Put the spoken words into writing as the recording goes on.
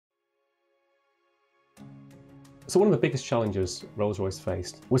So one of the biggest challenges Rolls Royce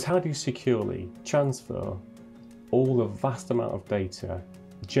faced was how do you securely transfer all the vast amount of data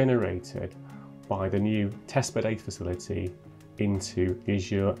generated by the new testbed 8 facility into the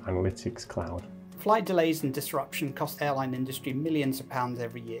Azure Analytics Cloud. Flight delays and disruption cost the airline industry millions of pounds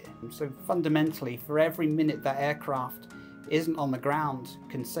every year. So fundamentally, for every minute that aircraft isn't on the ground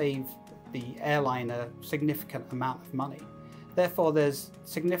can save the airline a significant amount of money. Therefore, there's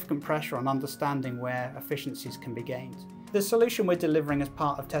significant pressure on understanding where efficiencies can be gained. The solution we're delivering as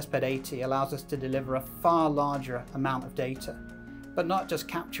part of Testbed 80 allows us to deliver a far larger amount of data, but not just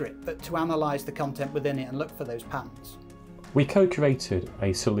capture it, but to analyse the content within it and look for those patterns. We co-created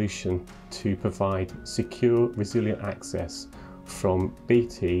a solution to provide secure, resilient access from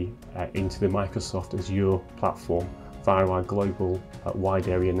BT into the Microsoft Azure platform via our global wide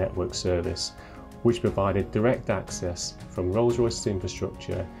area network service, which provided direct access from Rolls Royce's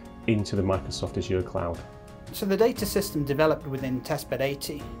infrastructure into the Microsoft Azure cloud. So the data system developed within Testbed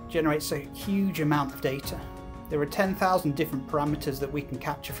 80 generates a huge amount of data. There are 10,000 different parameters that we can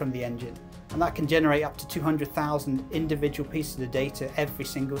capture from the engine, and that can generate up to 200,000 individual pieces of data every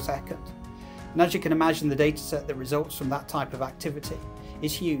single second. And as you can imagine, the data set that results from that type of activity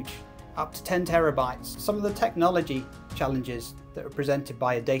is huge, up to 10 terabytes. Some of the technology challenges that are presented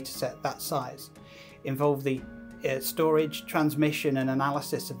by a data set that size involve the storage, transmission and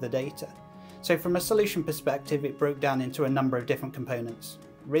analysis of the data. So from a solution perspective, it broke down into a number of different components.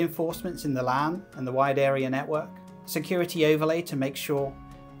 Reinforcements in the LAN and the wide area network, security overlay to make sure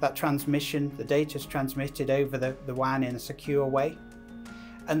that transmission, the data is transmitted over the WAN in a secure way,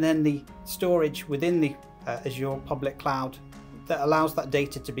 and then the storage within the Azure public cloud that allows that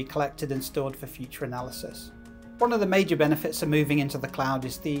data to be collected and stored for future analysis. One of the major benefits of moving into the cloud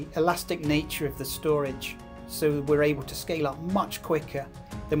is the elastic nature of the storage, so we're able to scale up much quicker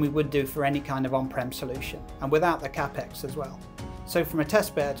than we would do for any kind of on-prem solution, and without the capex as well. So from a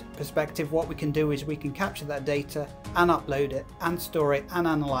testbed perspective, what we can do is we can capture that data and upload it and store it and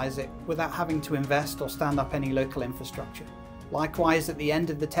analyze it without having to invest or stand up any local infrastructure. Likewise, at the end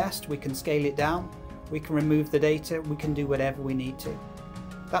of the test, we can scale it down, we can remove the data, we can do whatever we need to.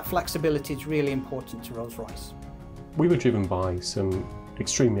 That flexibility is really important to Rolls Royce. We were driven by some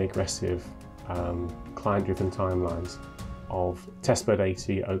extremely aggressive client-driven timelines of Testbed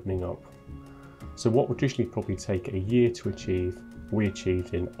 80 opening up. So what would traditionally probably take a year to achieve, we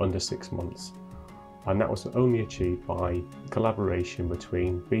achieved in under 6 months. And that was only achieved by collaboration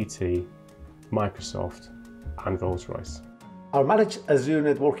between BT, Microsoft and Rolls Royce. Our Managed Azure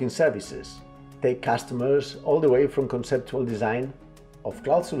Networking Services take customers all the way from conceptual design of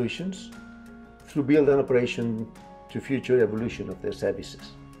cloud solutions through build and operation to future evolution of their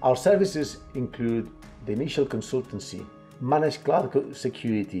services. Our services include the initial consultancy, managed cloud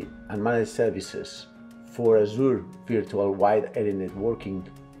security and managed services for Azure virtual wide area networking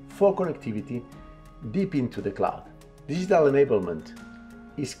for connectivity deep into the cloud. Digital enablement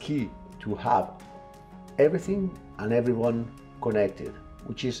is key to have everything and everyone connected,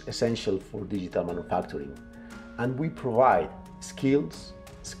 which is essential for digital manufacturing. And we provide skills,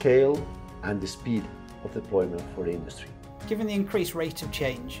 scale, and the speed of deployment for the industry. Given the increased rate of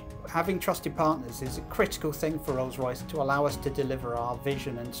change, having trusted partners is a critical thing for Rolls Royce to allow us to deliver our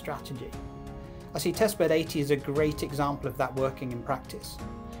vision and strategy. I see Testbed 80 as a great example of that working in practice,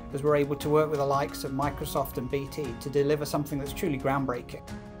 as we're able to work with the likes of Microsoft and BT to deliver something that's truly groundbreaking.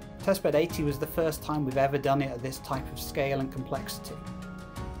 Testbed 80 was the first time we've ever done it at this type of scale and complexity.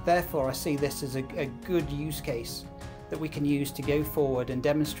 Therefore, I see this as a good use case that we can use to go forward and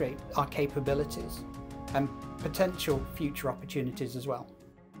demonstrate our capabilities and potential future opportunities as well.